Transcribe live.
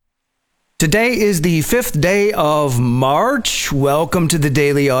Today is the 5th day of March. Welcome to the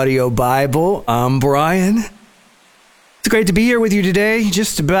Daily Audio Bible. I'm Brian. It's great to be here with you today.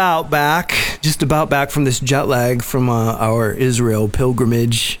 Just about back from this jet lag from our Israel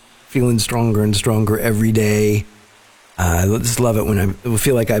pilgrimage. Feeling stronger and stronger every day. I just love it when I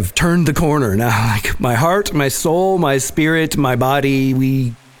feel like I've turned the corner now. Like my heart, my soul, my spirit, my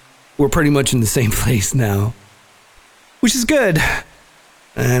body, we're pretty much in the same place now, which is good.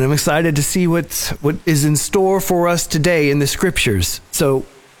 And I'm excited to see what is in store for us today in the scriptures. So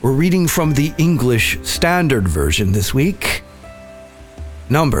we're reading from the English Standard Version this week.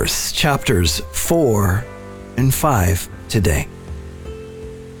 Numbers chapters 4 and 5 today.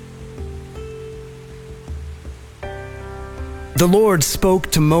 The Lord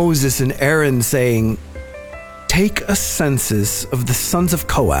spoke to Moses and Aaron, saying, "Take a census of the sons of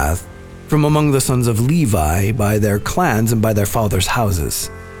Kohath from among the sons of Levi by their clans and by their fathers' houses,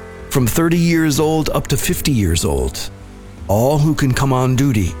 from 30 years old up to 50 years old, all who can come on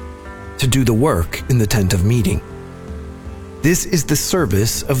duty to do the work in the tent of meeting. This is the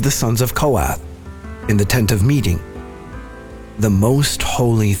service of the sons of Kohath in the tent of meeting, the most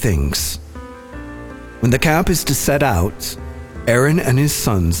holy things. When the camp is to set out, Aaron and his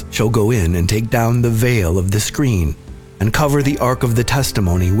sons shall go in and take down the veil of the screen and cover the ark of the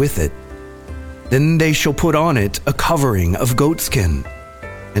testimony with it. Then they shall put on it a covering of goatskin,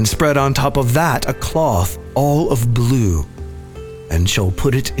 and spread on top of that a cloth all of blue, and shall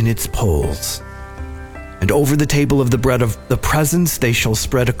put it in its poles. And over the table of the bread of the presence they shall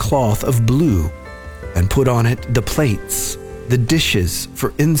spread a cloth of blue, and put on it the plates, the dishes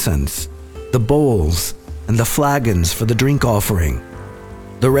for incense, the bowls, and the flagons for the drink offering.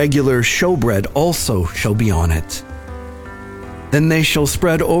 The regular showbread also shall be on it. Then they shall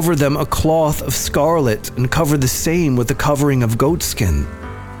spread over them a cloth of scarlet, and cover the same with a covering of goatskin,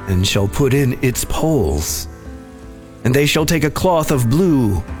 and shall put in its poles. And they shall take a cloth of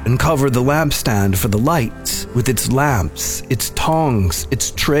blue, and cover the lampstand for the light, with its lamps, its tongs,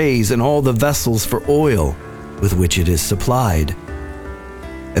 its trays, and all the vessels for oil, with which it is supplied.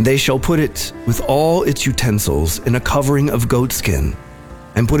 And they shall put it, with all its utensils, in a covering of goatskin,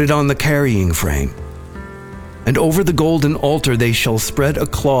 and put it on the carrying frame. And over the golden altar they shall spread a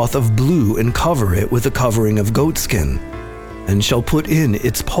cloth of blue, and cover it with a covering of goatskin, and shall put in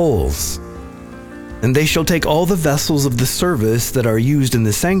its poles. And they shall take all the vessels of the service that are used in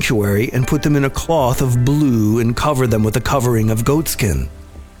the sanctuary, and put them in a cloth of blue, and cover them with a covering of goatskin,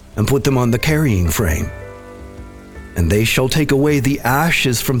 and put them on the carrying frame. And they shall take away the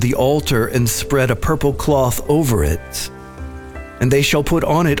ashes from the altar, and spread a purple cloth over it. And they shall put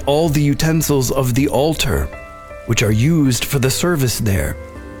on it all the utensils of the altar, which are used for the service there,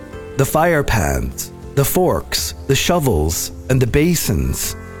 the fire pans, the forks, the shovels, and the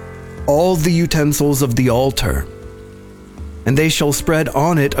basins, all the utensils of the altar. And they shall spread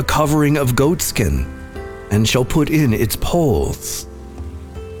on it a covering of goatskin, and shall put in its poles.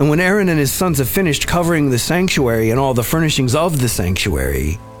 And when Aaron and his sons have finished covering the sanctuary and all the furnishings of the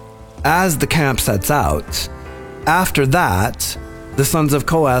sanctuary, as the camp sets out, after that the sons of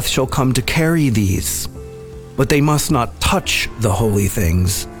Kohath shall come to carry these, but they must not touch the holy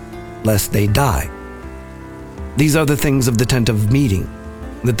things, lest they die. These are the things of the tent of meeting,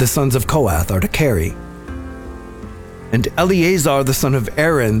 that the sons of Kohath are to carry. And Eleazar the son of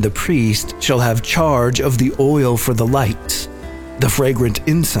Aaron the priest shall have charge of the oil for the light, the fragrant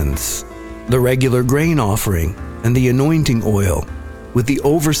incense, the regular grain offering, and the anointing oil, with the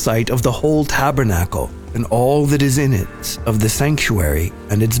oversight of the whole tabernacle, and all that is in it, of the sanctuary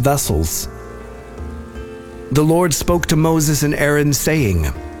and its vessels. The Lord spoke to Moses and Aaron,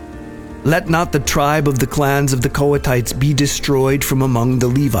 saying, "Let not the tribe of the clans of the Kohathites be destroyed from among the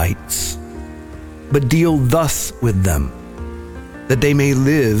Levites, but deal thus with them, that they may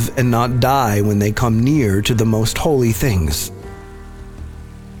live and not die when they come near to the most holy things.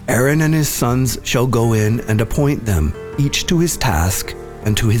 Aaron and his sons shall go in and appoint them, each to his task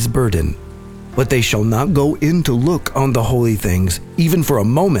and to his burden, but they shall not go in to look on the holy things, even for a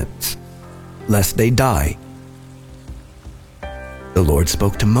moment, lest they die." The Lord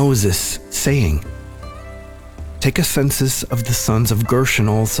spoke to Moses, saying, "Take a census of the sons of Gershon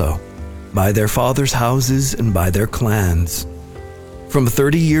also, by their fathers' houses and by their clans. From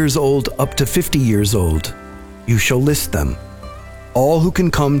 30 years old up to 50 years old, you shall list them, all who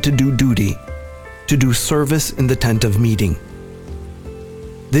can come to do duty, to do service in the tent of meeting.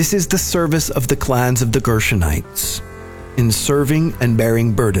 This is the service of the clans of the Gershonites, in serving and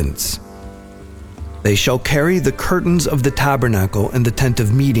bearing burdens. They shall carry the curtains of the tabernacle and the tent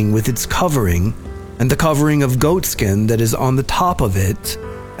of meeting with its covering, and the covering of goatskin that is on the top of it,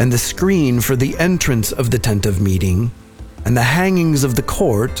 and the screen for the entrance of the tent of meeting, and the hangings of the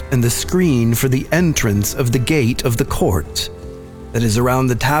court, and the screen for the entrance of the gate of the court, that is around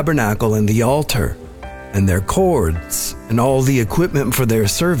the tabernacle and the altar, and their cords, and all the equipment for their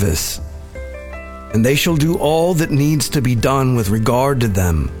service. And they shall do all that needs to be done with regard to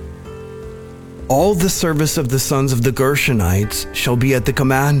them. All the service of the sons of the Gershonites shall be at the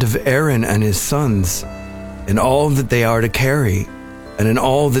command of Aaron and his sons, in all that they are to carry, and in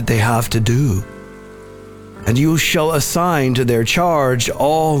all that they have to do. And you shall assign to their charge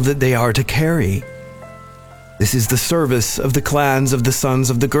all that they are to carry. This is the service of the clans of the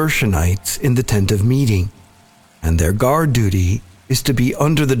sons of the Gershonites in the tent of meeting, and their guard duty is to be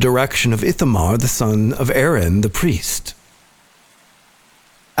under the direction of Ithamar the son of Aaron the priest.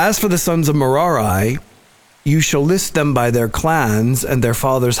 As for the sons of Merari, you shall list them by their clans and their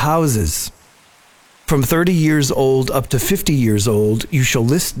fathers' houses. From 30 years old up to 50 years old you shall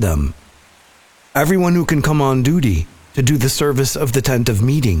list them, everyone who can come on duty to do the service of the tent of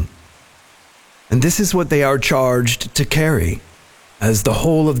meeting. And this is what they are charged to carry, as the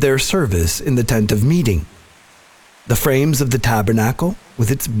whole of their service in the tent of meeting: the frames of the tabernacle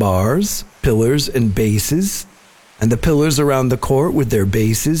with its bars, pillars, and bases, and the pillars around the court with their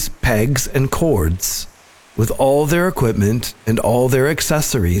bases, pegs, and cords, with all their equipment and all their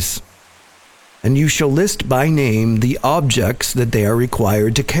accessories. And you shall list by name the objects that they are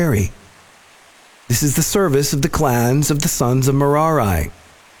required to carry. This is the service of the clans of the sons of Merari,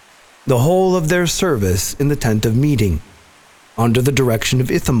 the whole of their service in the tent of meeting, under the direction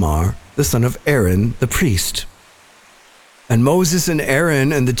of Ithamar, the son of Aaron, the priest. And Moses and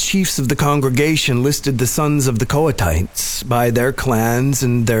Aaron and the chiefs of the congregation listed the sons of the Kohathites by their clans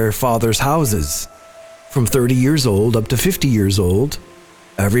and their fathers' houses, from 30 years old up to 50 years old,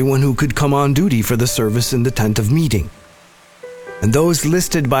 everyone who could come on duty for the service in the tent of meeting. And those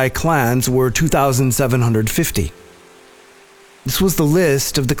listed by clans were 2,750. This was the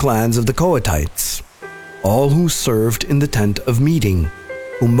list of the clans of the Kohathites, all who served in the tent of meeting,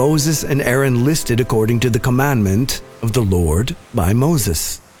 whom Moses and Aaron listed according to the commandment of the Lord by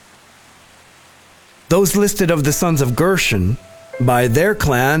Moses. Those listed of the sons of Gershon by their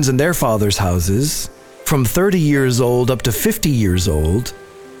clans and their fathers' houses, from 30 years old up to 50 years old,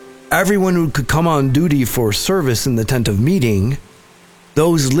 everyone who could come on duty for service in the tent of meeting,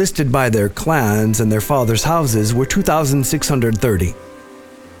 those listed by their clans and their fathers' houses were 2,630.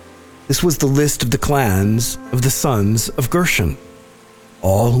 This was the list of the clans of the sons of Gershon,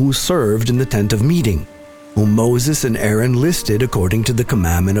 all who served in the tent of meeting, whom Moses and Aaron listed according to the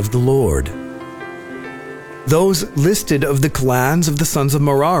commandment of the Lord. Those listed of the clans of the sons of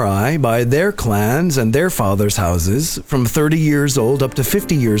Merari by their clans and their fathers' houses, from 30 years old up to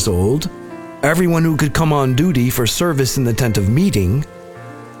 50 years old, everyone who could come on duty for service in the tent of meeting,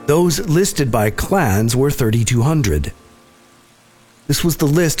 those listed by clans were 3,200. This was the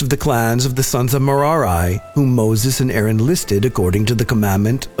list of the clans of the sons of Merari, whom Moses and Aaron listed according to the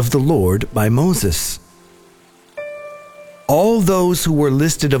commandment of the Lord by Moses. All those who were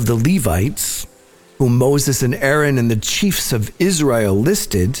listed of the Levites, whom Moses and Aaron and the chiefs of Israel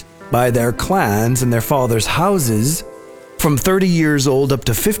listed by their clans and their fathers' houses, from 30 years old up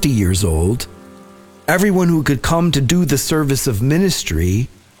to 50 years old, everyone who could come to do the service of ministry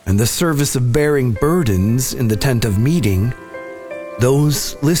and the service of bearing burdens in the tent of meeting,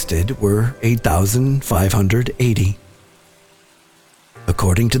 those listed were 8,580.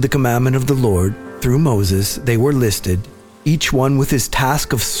 According to the commandment of the Lord, through Moses, they were listed, each one with his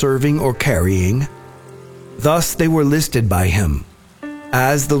task of serving or carrying. Thus they were listed by him,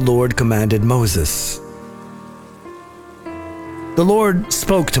 as the Lord commanded Moses. The Lord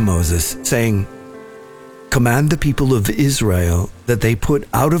spoke to Moses, saying, "Command the people of Israel that they put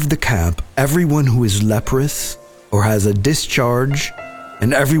out of the camp everyone who is leprous or has a discharge,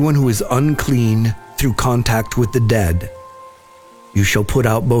 and everyone who is unclean through contact with the dead. You shall put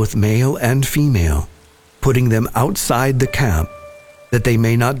out both male and female, putting them outside the camp, that they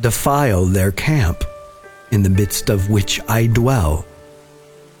may not defile their camp, in the midst of which I dwell."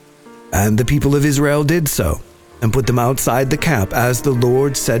 And the people of Israel did so, and put them outside the camp, as the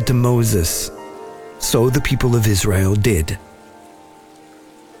Lord said to Moses. So the people of Israel did.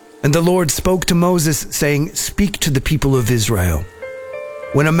 And the Lord spoke to Moses, saying, "Speak to the people of Israel.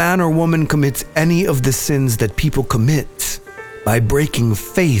 When a man or woman commits any of the sins that people commit by breaking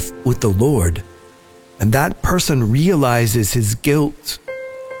faith with the Lord, and that person realizes his guilt,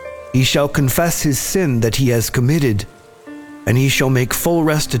 he shall confess his sin that he has committed, and he shall make full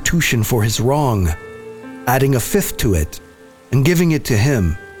restitution for his wrong, adding a fifth to it, and giving it to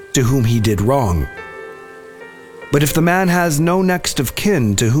him to whom he did wrong. But if the man has no next of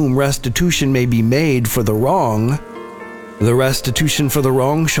kin to whom restitution may be made for the wrong, the restitution for the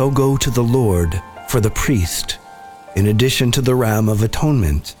wrong shall go to the Lord for the priest, in addition to the ram of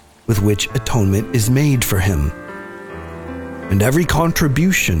atonement, with which atonement is made for him. And every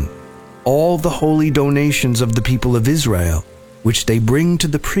contribution, all the holy donations of the people of Israel, which they bring to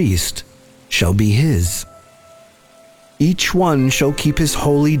the priest, shall be his. Each one shall keep his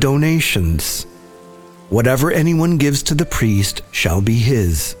holy donations. Whatever anyone gives to the priest shall be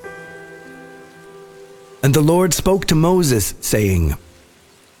his. And the Lord spoke to Moses, saying,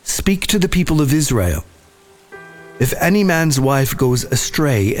 Speak to the people of Israel. If any man's wife goes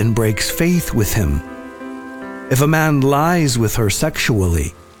astray and breaks faith with him, if a man lies with her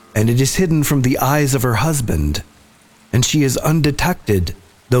sexually, and it is hidden from the eyes of her husband, and she is undetected,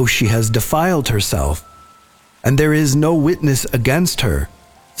 though she has defiled herself, and there is no witness against her,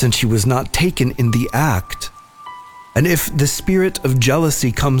 since she was not taken in the act, and if the spirit of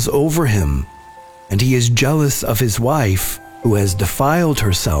jealousy comes over him, and he is jealous of his wife, who has defiled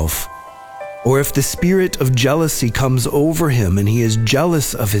herself, or if the spirit of jealousy comes over him and he is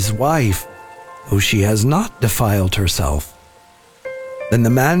jealous of his wife, though she has not defiled herself, then the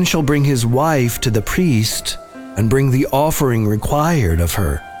man shall bring his wife to the priest and bring the offering required of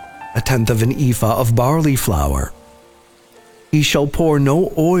her, 1/10 of an ephah of barley flour. He shall pour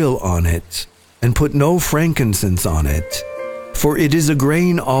no oil on it and put no frankincense on it, for it is a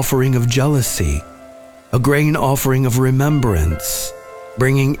grain offering of jealousy, a grain offering of remembrance,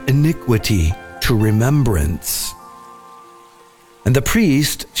 bringing iniquity to remembrance. And the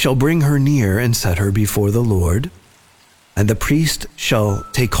priest shall bring her near and set her before the Lord. And the priest shall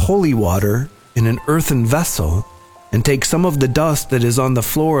take holy water in an earthen vessel, and take some of the dust that is on the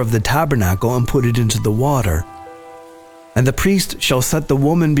floor of the tabernacle and put it into the water. And the priest shall set the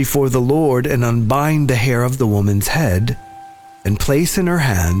woman before the Lord and unbind the hair of the woman's head, and place in her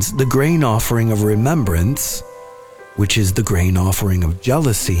hands the grain offering of remembrance, which is the grain offering of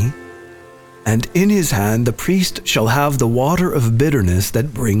jealousy, and in his hand the priest shall have the water of bitterness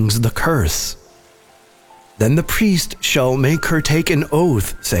that brings the curse. Then the priest shall make her take an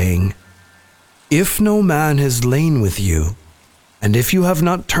oath, saying, If no man has lain with you, and if you have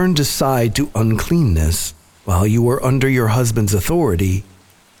not turned aside to uncleanness while you were under your husband's authority,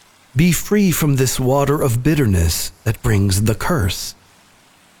 be free from this water of bitterness that brings the curse.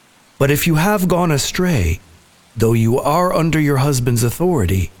 But if you have gone astray, though you are under your husband's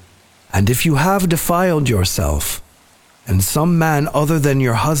authority, and if you have defiled yourself, and some man other than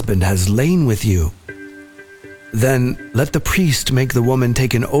your husband has lain with you, then let the priest make the woman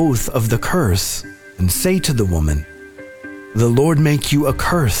take an oath of the curse, and say to the woman, The Lord make you a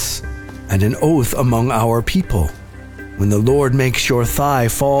curse and an oath among our people, when the Lord makes your thigh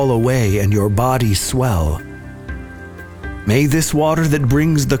fall away and your body swell. May this water that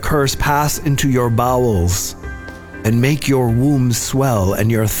brings the curse pass into your bowels, and make your womb swell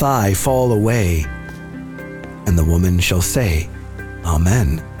and your thigh fall away. And the woman shall say,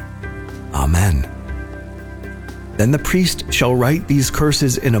 Amen, Amen. Then the priest shall write these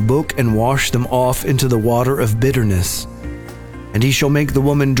curses in a book and wash them off into the water of bitterness. And he shall make the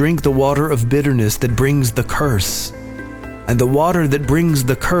woman drink the water of bitterness that brings the curse. And the water that brings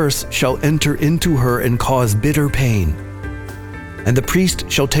the curse shall enter into her and cause bitter pain. And the priest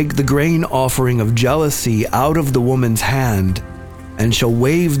shall take the grain offering of jealousy out of the woman's hand, and shall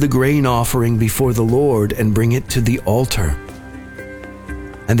wave the grain offering before the Lord and bring it to the altar.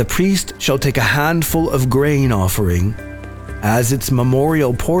 And the priest shall take a handful of grain offering as its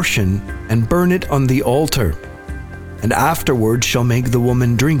memorial portion and burn it on the altar, and afterward shall make the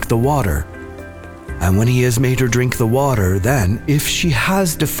woman drink the water. And when he has made her drink the water, then, if she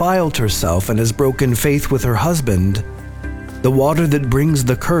has defiled herself and has broken faith with her husband, the water that brings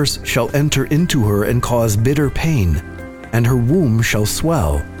the curse shall enter into her and cause bitter pain, and her womb shall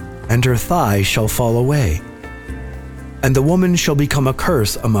swell, and her thigh shall fall away. And the woman shall become a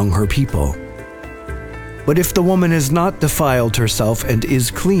curse among her people. But if the woman has not defiled herself and is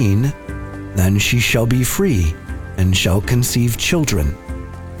clean, then she shall be free, and shall conceive children.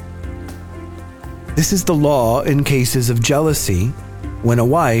 This is the law in cases of jealousy, when a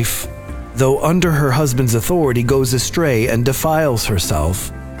wife, though under her husband's authority, goes astray and defiles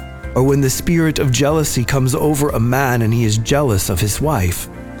herself, or when the spirit of jealousy comes over a man and he is jealous of his wife.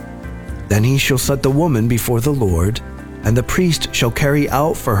 Then he shall set the woman before the Lord, and the priest shall carry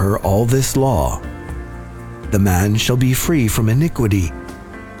out for her all this law. The man shall be free from iniquity,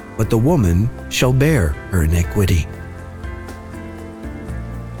 but the woman shall bear her iniquity.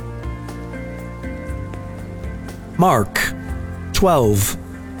 Mark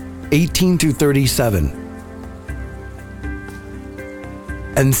 12:18-37.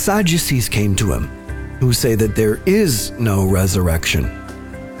 And Sadducees came to him, who say that there is no resurrection.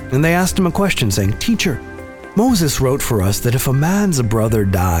 And they asked him a question, saying, "Teacher, Moses wrote for us that if a man's brother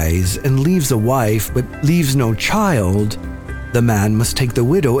dies and leaves a wife but leaves no child, the man must take the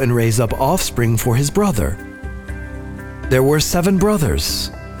widow and raise up offspring for his brother. There were 7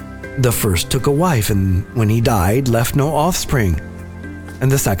 brothers. The first took a wife, and when he died, left no offspring.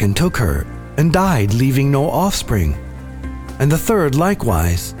 And the second took her and died, leaving no offspring. And the third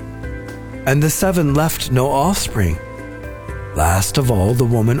likewise. And the 7 left no offspring. Last of all,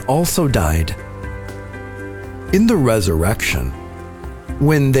 the woman also died. In the resurrection,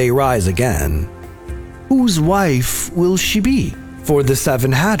 when they rise again, whose wife will she be? For the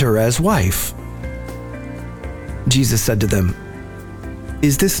 7 had her as wife." Jesus said to them,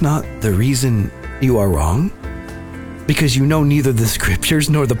 "Is this not the reason you are wrong? Because you know neither the Scriptures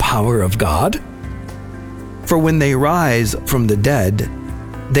nor the power of God? For when they rise from the dead,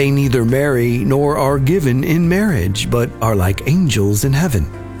 they neither marry nor are given in marriage, but are like angels in heaven.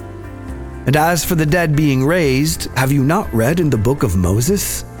 And as for the dead being raised, have you not read in the book of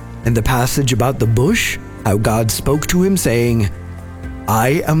Moses, in the passage about the bush, how God spoke to him, saying,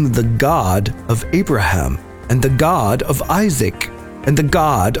 'I am the God of Abraham, and the God of Isaac, and the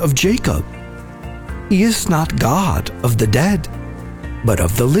God of Jacob'? He is not God of the dead, but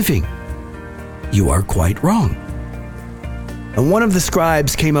of the living. You are quite wrong." And one of the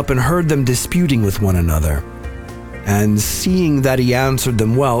scribes came up and heard them disputing with one another. And seeing that he answered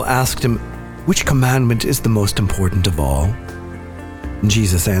them well, asked him, "Which commandment is the most important of all?" And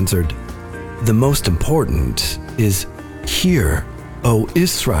Jesus answered, "The most important is, 'Hear, O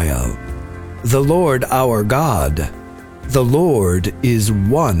Israel, the Lord our God, the Lord is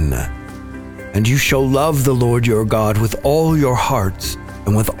one. And you shall love the Lord your God with all your heart,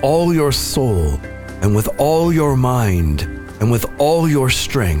 and with all your soul, and with all your mind, and with all your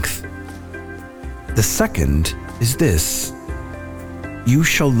strength. The second is this: you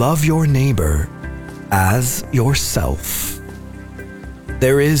shall love your neighbor as yourself.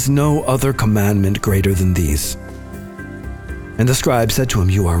 There is no other commandment greater than these." And the scribe said to him,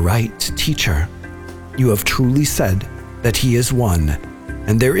 "You are right, teacher. You have truly said that he is one,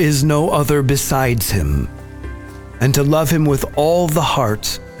 and there is no other besides him. And to love him with all the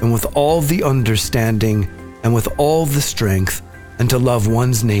heart, and with all the understanding, and with all the strength, and to love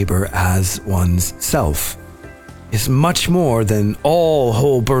one's neighbor as one's self, is much more than all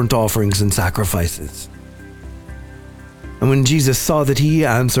whole burnt offerings and sacrifices." And when Jesus saw that he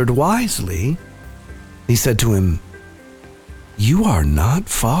answered wisely, he said to him, "You are not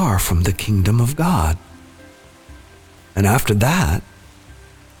far from the kingdom of God." And after that,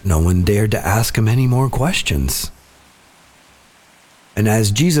 no one dared to ask him any more questions. And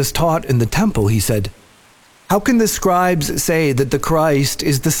as Jesus taught in the temple, he said, "How can the scribes say that the Christ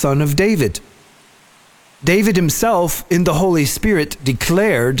is the son of David? David himself, in the Holy Spirit,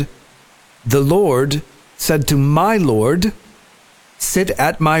 declared, 'The Lord said to my Lord, sit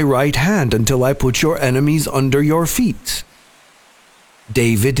at my right hand until I put your enemies under your feet.'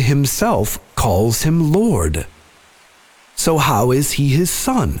 David himself calls him Lord. So how is he his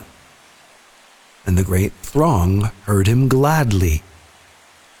son?" And the great throng heard him gladly.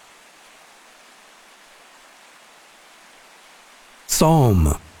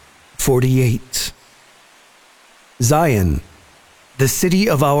 Psalm 48. Zion, the city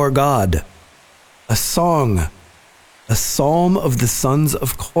of our God, a song, a psalm of the sons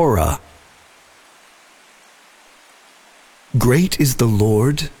of Korah. Great is the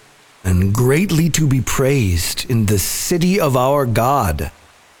Lord, and greatly to be praised in the city of our God,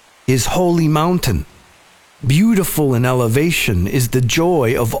 his holy mountain. Beautiful in elevation is the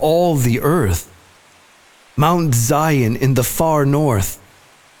joy of all the earth. Mount Zion in the far north,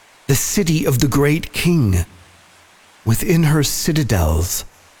 the city of the great King. Within her citadels,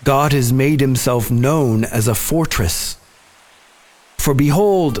 God has made himself known as a fortress. For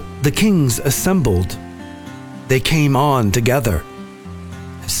behold, the kings assembled. They came on together.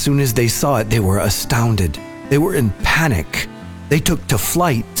 As soon as they saw it, they were astounded. They were in panic. They took to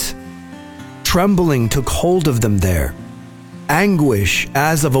flight. Trembling took hold of them there, anguish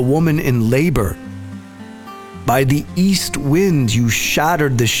as of a woman in labor. By the east wind you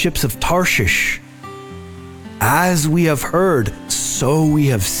shattered the ships of Tarshish. As we have heard, so we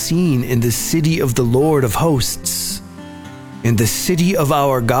have seen in the city of the Lord of hosts, in the city of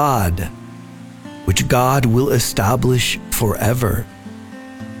our God, which God will establish forever.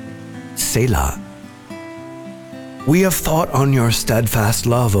 Selah. We have thought on your steadfast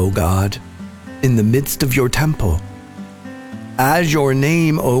love, O God, in the midst of your temple. As your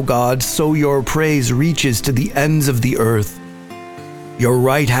name, O God, so your praise reaches to the ends of the earth. Your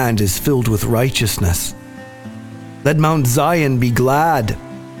right hand is filled with righteousness. Let Mount Zion be glad.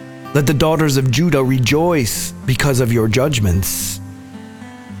 Let the daughters of Judah rejoice because of your judgments.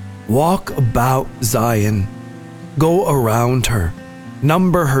 Walk about Zion. Go around her.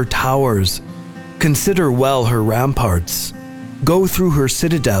 Number her towers. Consider well her ramparts. Go through her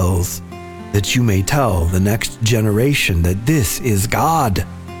citadels, that you may tell the next generation that this is God,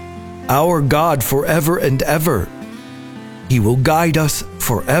 our God forever and ever. He will guide us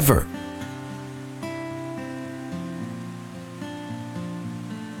forever.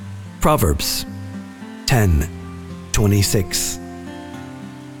 Proverbs 10:26.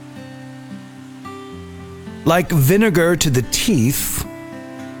 Like vinegar to the teeth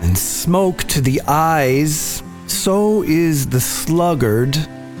and smoke to the eyes, so is the sluggard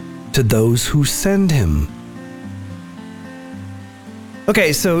to those who send him.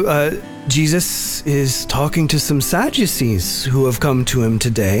 Okay, so Jesus is talking to some Sadducees who have come to him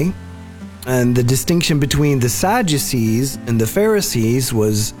today. And the distinction between the Sadducees and the Pharisees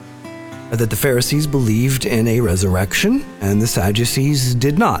was that the Pharisees believed in a resurrection and the Sadducees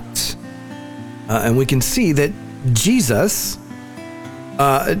did not. And we can see that Jesus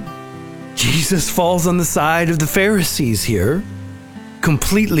falls on the side of the Pharisees here,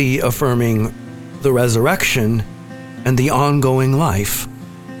 completely affirming the resurrection and the ongoing life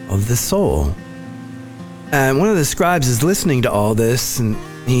of the soul. And one of the scribes is listening to all this, and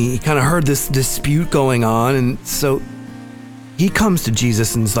he kind of heard this dispute going on, and so he comes to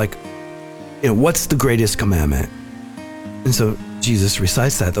Jesus and is like, what's the greatest commandment? And so Jesus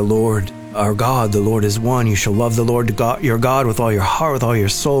recites that, the Lord, our God, the Lord is one. You shall love the Lord your God with all your heart, with all your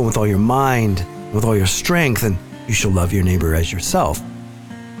soul, with all your mind, with all your strength, and you shall love your neighbor as yourself.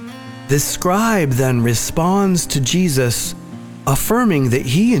 This scribe then responds to Jesus, affirming that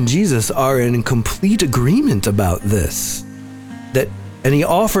he and Jesus are in complete agreement about this. And he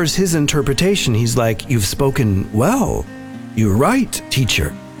offers his interpretation. He's like, you've spoken well. You're right,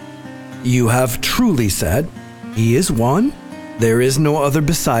 teacher. You have truly said, he is one. There is no other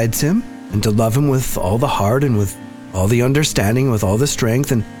besides him. And to love him with all the heart and with all the understanding, with all the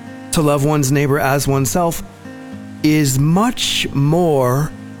strength, and to love one's neighbor as oneself is much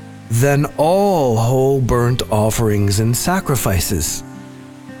more than all whole burnt offerings and sacrifices.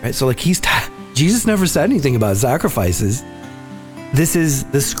 Right? So Jesus never said anything about sacrifices. This is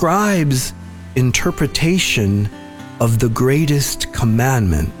the scribe's interpretation of the greatest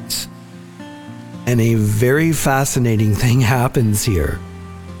commandment. And a very fascinating thing happens here.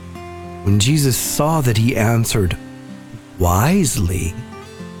 When Jesus saw that he answered wisely,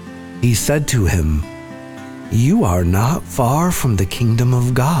 he said to him, you are not far from the kingdom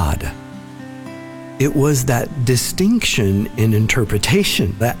of God. It was that distinction in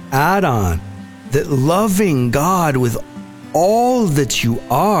interpretation, that add-on, that loving God with all that you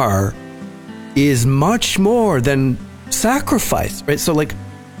are is much more than sacrifice, right? So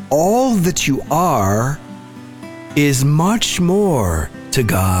all that you are is much more to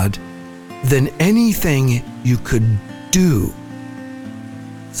God than anything you could do.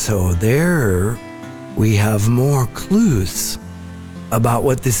 So there we have more clues about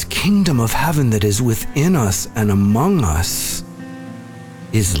what this kingdom of heaven that is within us and among us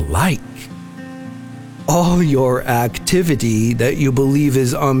is like. All your activity that you believe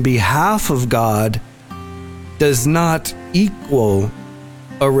is on behalf of God does not equal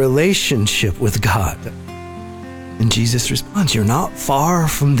a relationship with God. And Jesus responds, you're not far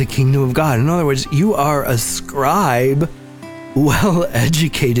from the kingdom of God. In other words, you are a scribe, well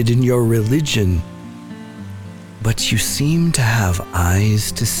educated in your religion, but you seem to have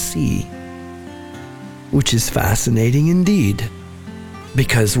eyes to see, which is fascinating indeed,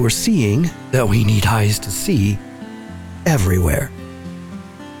 because we're seeing that we need eyes to see everywhere.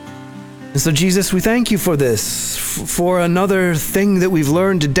 And so, Jesus, we thank you for this, for another thing that we've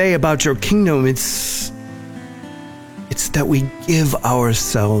learned today about your kingdom. It's that we give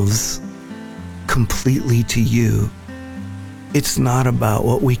ourselves completely to you. It's not about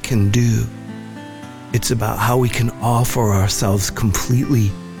what we can do. It's about how we can offer ourselves completely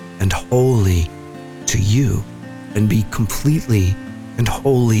and wholly to you and be completely and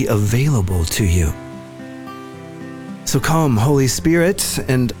wholly available to you. So come, Holy Spirit,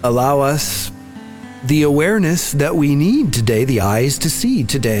 and allow us the awareness that we need today, the eyes to see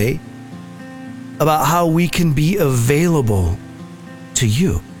today, about how we can be available to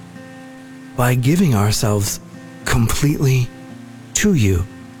you by giving ourselves completely to you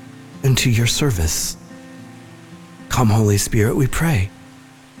and to your service. Come, Holy Spirit, we pray.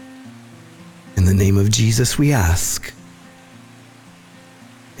 In the name of Jesus we ask.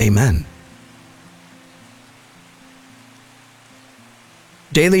 Amen.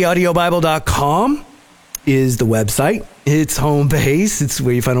 DailyAudioBible.com is the website. It's home base. It's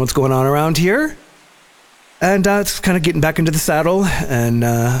where you find out what's going on around here. And it's kind of getting back into the saddle and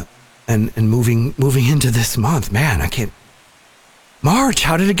moving into this month. Man, I can't. March.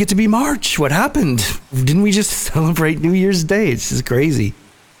 How did it get to be March? What happened? Didn't we just celebrate New Year's Day? It's just crazy.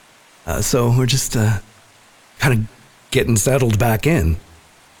 So we're just kind of getting settled back in.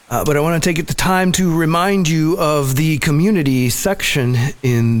 But I want to take the time to remind you of the community section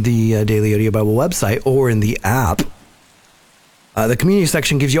in the Daily Audio Bible website or in the app. The community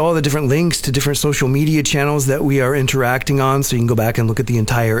section gives you all the different links to different social media channels that we are interacting on, so you can go back and look at the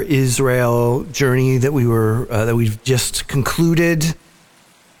entire Israel journey that we've just concluded,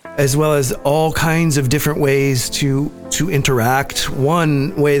 as well as all kinds of different ways to interact.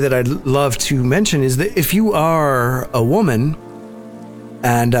 One way that I'd love to mention is that if you are a woman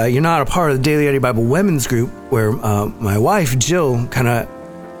and you're not a part of the Daily Audio Bible Women's Group, where my wife, Jill, kind of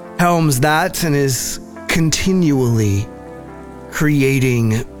helms that and is continually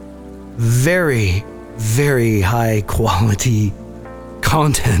creating very, very high quality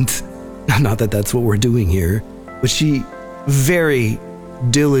content. Not that that's what we're doing here, but she very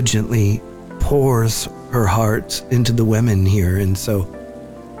diligently pours her heart into the women here. And so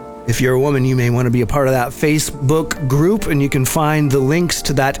if you're a woman, you may want to be a part of that Facebook group, and you can find the links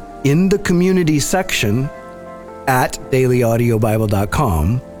to that in the community section at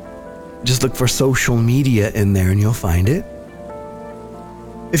dailyaudiobible.com. Just look for social media in there and you'll find it.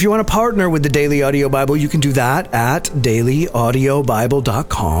 If you want to partner with the Daily Audio Bible, you can do that at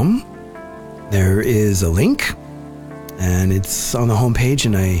dailyaudiobible.com. There is a link, and it's on the homepage,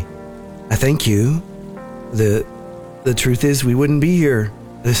 and I thank you. The truth is, we wouldn't be here.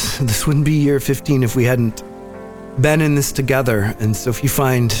 This wouldn't be year 15 if we hadn't been in this together. And so if you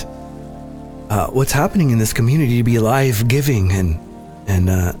find what's happening in this community to be life-giving and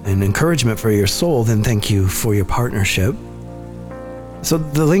encouragement for your soul, then thank you for your partnership. So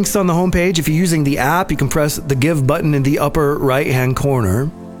the link's on the homepage. If you're using the app, you can press the Give button in the upper right-hand corner.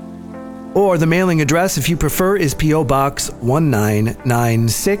 Or the mailing address, if you prefer, is P.O. Box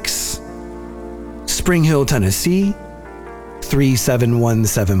 1996, Spring Hill, Tennessee,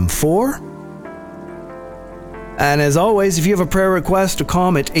 37174. And as always, if you have a prayer request,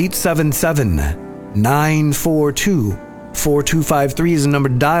 call me at 877-942-4253 is the number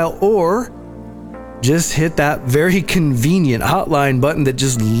to dial, or just hit that very convenient hotline button that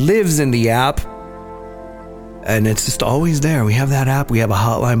just lives in the app. And it's just always there. We have that app. We have a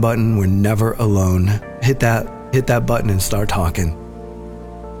hotline button. We're never alone. Hit that button and start talking.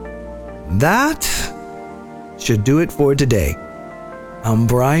 That should do it for today. I'm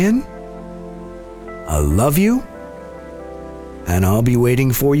Brian. I love you. And I'll be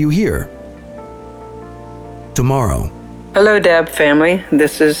waiting for you here tomorrow. Hello, Dab family.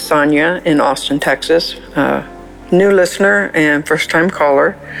 This is Sonia in Austin, Texas. New listener and first-time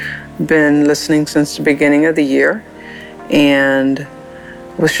caller. Been listening since the beginning of the year and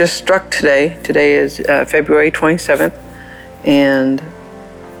was just struck today. Today is February 27th, and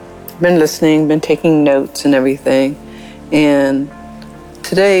been listening, been taking notes and everything. And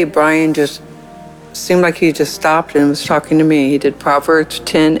today, Brian just seemed like he just stopped and was talking to me. He did Proverbs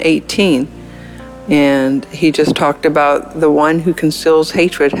 10:18. And he just talked about the one who conceals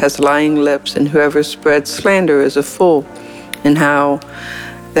hatred has lying lips, and whoever spreads slander is a fool. And how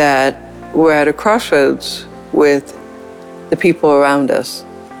that we're at a crossroads with the people around us.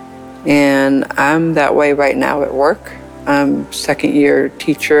 And I'm that way right now at work. I'm second-year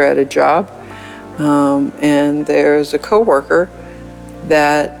teacher at a job. And there's a coworker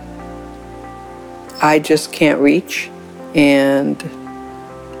that I just can't reach. And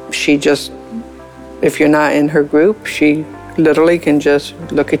she just, if you're not in her group, she literally can just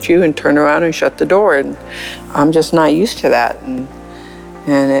look at you and turn around and shut the door. And I'm just not used to that. And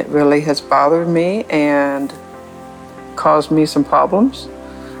it really has bothered me and caused me some problems.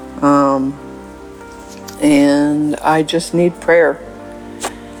 And I just need prayer.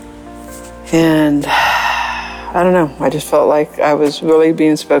 And I don't know, I just felt like I was really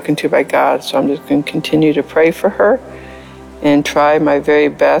being spoken to by God. So I'm just going to continue to pray for her and try my very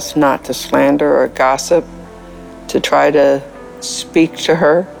best not to slander or gossip, to try to speak to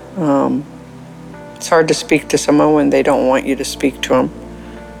her. It's hard to speak to someone when they don't want you to speak to them.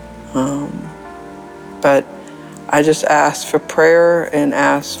 But I just ask for prayer and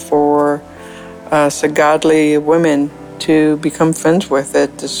ask for us godly women to become friends with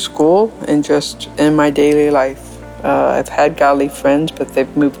at the school and just in my daily life. I've had godly friends, but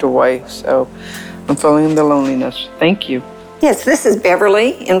they've moved away, so I'm feeling the loneliness. Thank you. Yes, this is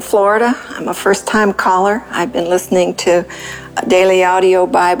Beverly in Florida. I'm a first-time caller. I've been listening to Daily Audio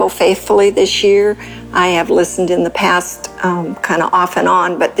Bible faithfully this year. I have listened in the past kind of off and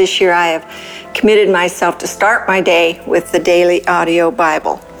on, but this year I have committed myself to start my day with the Daily Audio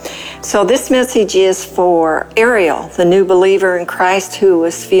Bible. So this message is for Ariel, the new believer in Christ who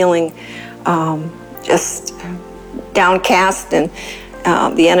was feeling just downcast, and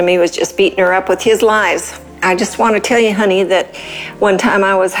the enemy was just beating her up with his lies. I just want to tell you, honey, that one time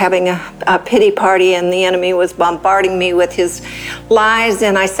I was having a pity party and the enemy was bombarding me with his lies,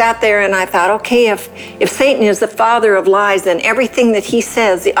 and I sat there and I thought, okay, if Satan is the father of lies, then everything that he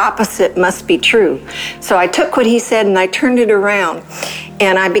says, the opposite must be true. So I took what he said and I turned it around,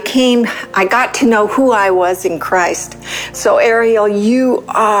 and I got to know who I was in Christ. So Ariel, you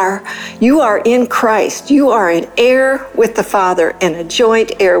are in Christ. You are an heir with the Father and a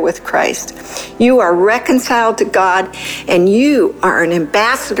joint heir with Christ. You are reconciled to God, and you are an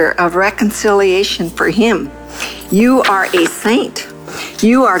ambassador of reconciliation for Him. You are a saint.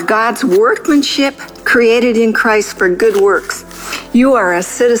 You are God's workmanship created in Christ for good works. You are a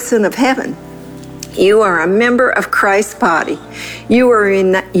citizen of heaven. You are a member of Christ's body. You are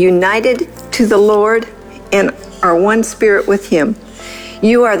united to the Lord and are one spirit with Him.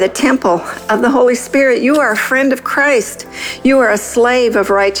 You are the temple of the Holy Spirit. You are a friend of Christ. You are a slave of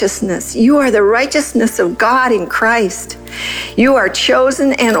righteousness. You are the righteousness of God in Christ. You are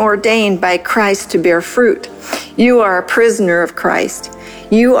chosen and ordained by Christ to bear fruit. You are a prisoner of Christ.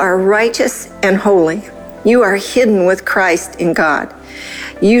 You are righteous and holy. You are hidden with Christ in God.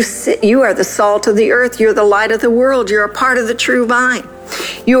 You are the salt of the earth. You're the light of the world. You're a part of the true vine.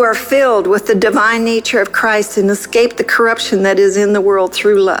 You are filled with the divine nature of Christ and escape the corruption that is in the world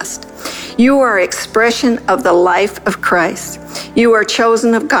through lust. You are expression of the life of Christ. You are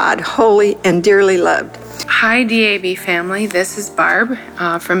chosen of God, holy and dearly loved. Hi, DAB family. This is Barb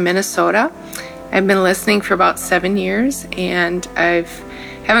from Minnesota. I've been listening for about 7 years, and I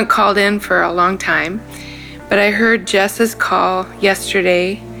haven't called in for a long time. But I heard Jess's call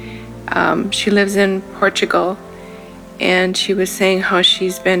yesterday. She lives in Portugal, and she was saying how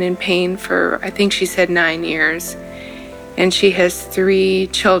she's been in pain for, I think she said 9 years. And she has 3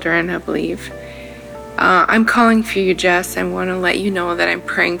 children, I believe. I'm calling for you, Jess. I want to let you know that I'm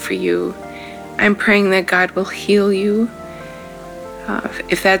praying for you. I'm praying that God will heal you,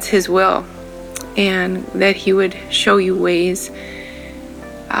 if that's His will, and that He would show you ways,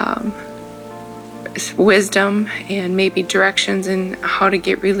 wisdom, and maybe directions in how to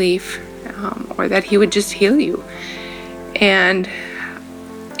get relief, or that He would just heal you. And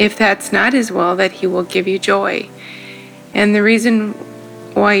if that's not His will, that He will give you joy. And the reason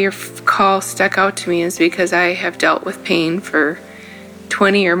why your call stuck out to me is because I have dealt with pain for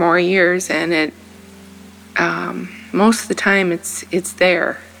 20 or more years, and it most of the time it's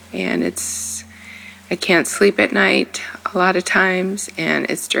there, and I can't sleep at night a lot of times, and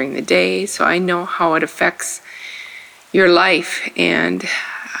it's during the day, so I know how it affects your life. And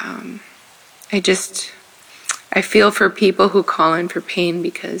I feel for people who call in for pain,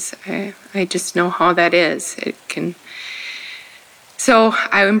 because I just know how that is. It can. So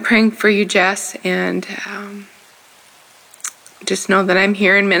I'm praying for you, Jess, and just know that I'm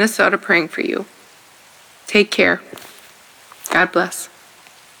here in Minnesota praying for you. Take care. God bless.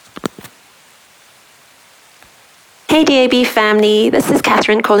 Hey DAB family, this is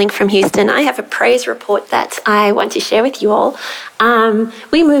Catherine calling from Houston. I have a praise report that I want to share with you all.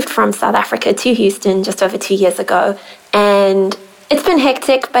 We moved from South Africa to Houston just over 2 years ago, and it's been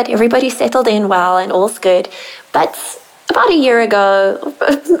hectic, but everybody settled in well and all's good. But about a year ago,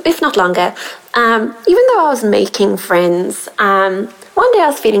 if not longer, even though I was making friends, one day I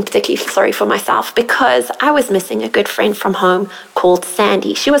was feeling particularly sorry for myself because I was missing a good friend from home called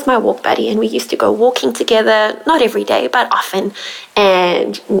Sandy. She was my walk buddy, and we used to go walking together, not every day, but often.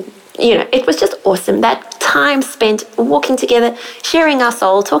 And, you know, it was just awesome. That time spent walking together, sharing our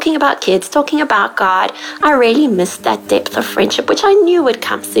soul, talking about kids, talking about God. I really missed that depth of friendship, which I knew would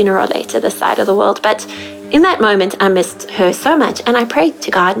come sooner or later this side of the world. But in that moment, I missed her so much, and I prayed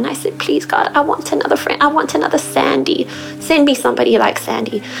to God, and I said, please, God, I want another friend. I want another Sandy. Send me somebody like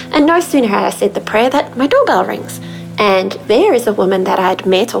Sandy. And no sooner had I said the prayer that my doorbell rings. And there is a woman that I'd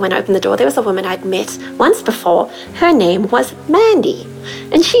met, or when I opened the door, there was a woman I'd met once before. Her name was Mandy.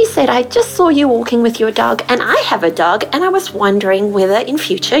 And she said, I just saw you walking with your dog, and I have a dog, and I was wondering whether in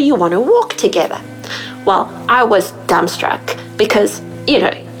future you want to walk together. Well, I was dumbstruck because, you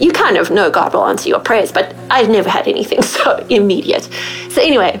know, you kind of know God will answer your prayers, but I've never had anything so immediate. So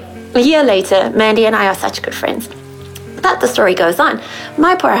anyway, a year later, Mandy and I are such good friends. But the story goes on.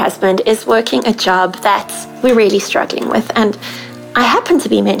 My poor husband is working a job that we're really struggling with. And I happened to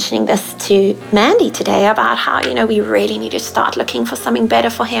be mentioning this to Mandy today about how, we really need to start looking for something better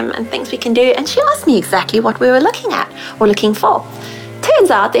for him and things we can do. And she asked me exactly what we were looking at or looking for.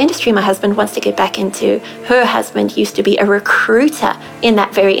 Turns out the industry my husband wants to get back into, her husband used to be a recruiter in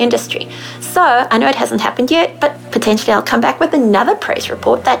that very industry. So I know it hasn't happened yet, but potentially I'll come back with another praise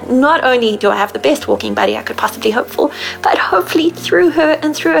report that not only do I have the best walking buddy I could possibly hope for, but hopefully through her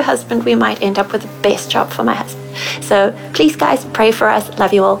and through her husband, we might end up with the best job for my husband. So please, guys, pray for us.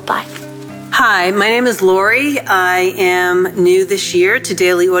 Love you all. Bye. Hi, my name is Lori. I am new this year to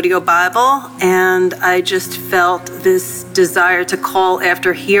Daily Audio Bible, and I just felt this desire to call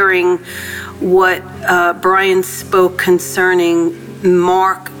after hearing what Brian spoke concerning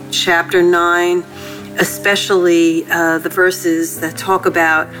Mark chapter 9, especially the verses that talk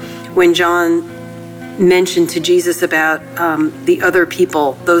about when John mentioned to Jesus about the other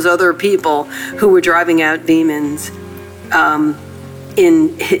people, those other people who were driving out demons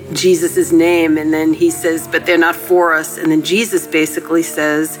in Jesus' name. And then he says, but they're not for us. And then Jesus basically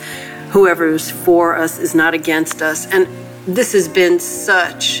says, whoever is for us is not against us. And this has been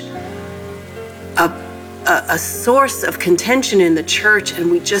such a source of contention in the church, and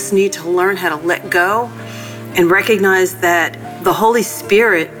we just need to learn how to let go and recognize that the Holy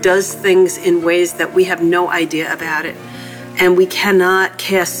Spirit does things in ways that we have no idea about it. And we cannot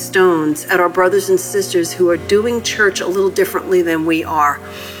cast stones at our brothers and sisters who are doing church a little differently than we are.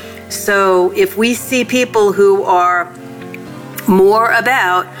 So if we see people who are more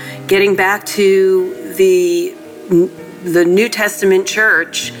about getting back to the New Testament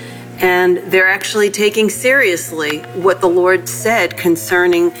church, and they're actually taking seriously what the Lord said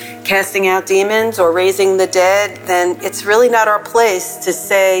concerning casting out demons or raising the dead, then it's really not our place to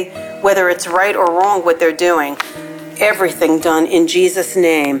say whether it's right or wrong what they're doing. Everything done in Jesus'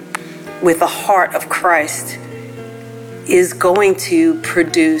 name with the heart of Christ is going to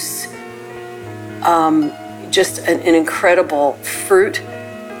produce just an incredible fruit,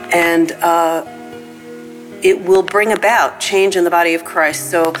 and it will bring about change in the body of Christ.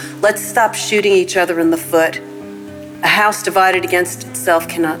 So let's stop shooting each other in the foot. A house divided against itself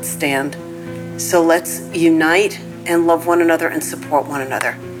cannot stand. So let's unite and love one another and support one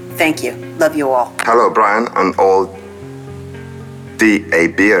another. Thank you. Love you all. Hello, Brian, and all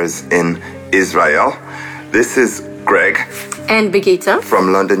DABers in Israel. This is Greg. And Birgitta.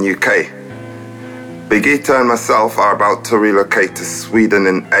 From London, UK. Birgitta and myself are about to relocate to Sweden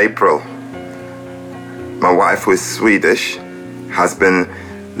in April. My wife, who is Swedish, has been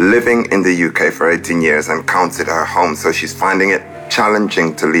living in the UK for 18 years and counts it her home, so she's finding it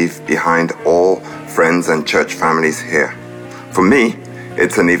challenging to leave behind all friends and church families here. For me,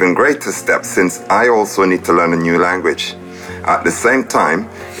 it's an even greater step since I also need to learn a new language. At the same time,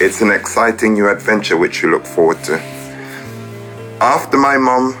 it's an exciting new adventure which we look forward to. After my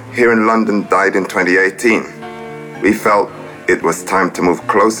mom here in London died in 2018, we felt it was time to move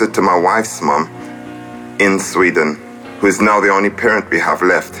closer to my wife's mom in Sweden, who is now the only parent we have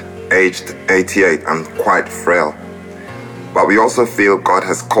left, aged 88 and quite frail. But we also feel God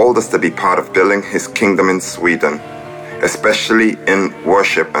has called us to be part of building His kingdom in Sweden, especially in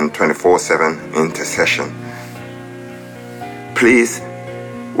worship and 24/7 intercession. Please,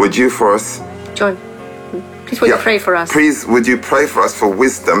 would you for us? Joy, please would you pray for us? Please, would you pray for us for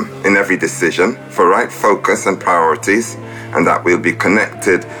wisdom in every decision, for right focus and priorities, and that we'll be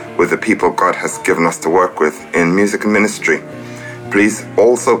connected with the people God has given us to work with in music and ministry. Please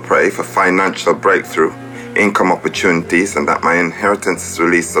also pray for financial breakthrough, income opportunities, and that my inheritance is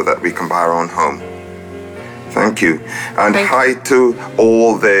released so that we can buy our own home. Thank you. And hi to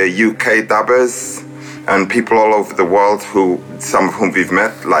all the UK dabbers and people all over the world, some of whom we've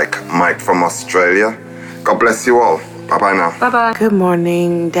met, like Mike from Australia. God bless you all. Bye-bye now. Bye-bye. Good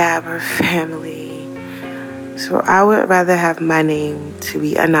morning, Dabber family. So I would rather have my name to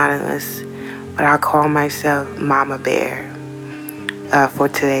be anonymous, but I'll call myself Mama Bear for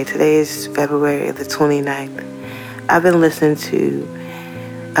today. Today is February the 29th. I've been listening to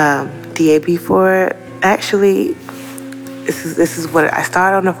DAB for, actually, this is what I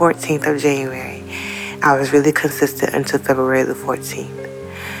started on the 14th of January. I was really consistent until February the 14th.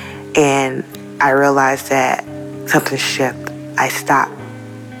 And I realized that something shifted. I stopped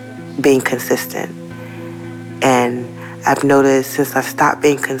being consistent. And I've noticed since I stopped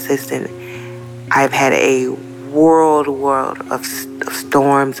being consistent, I've had a world of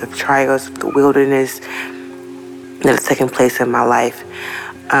storms, of trials, of the wilderness that has taken place in my life.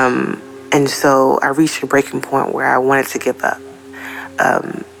 And so I reached a breaking point where I wanted to give up.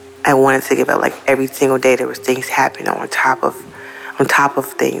 I wanted to give up. Like every single day, there was things happening on top of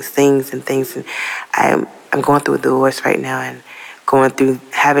things, and I'm going through a divorce right now, and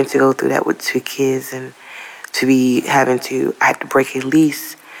having to go through that with 2 kids, and I had to break a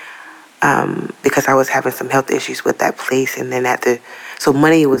lease because I was having some health issues with that place, and then so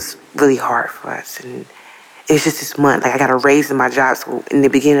money was really hard for us, and it was just this month. Like I got a raise in my job, so in the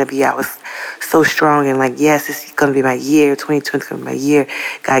beginning of the year, I was so strong and like, yes, this is going to be my year. 2020 is going to be my year.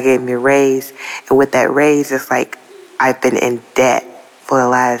 God gave me a raise, and with that raise, it's like I've been in debt for the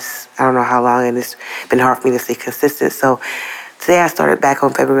last, I don't know how long, and it's been hard for me to stay consistent. So today I started back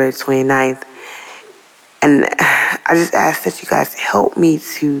on February 29th, and I just ask that you guys help me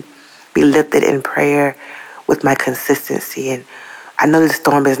to be lifted in prayer with my consistency. And I know the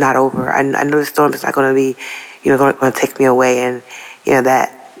storm is not over. I know the storm is not going to be, going to take me away. And,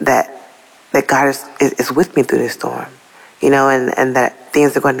 that God is with me through this storm, and that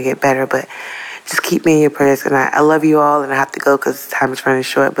things are going to get better. But just keep me in your prayers. And I love you all, and I have to go because time is running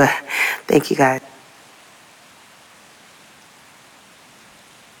short. But thank you, God.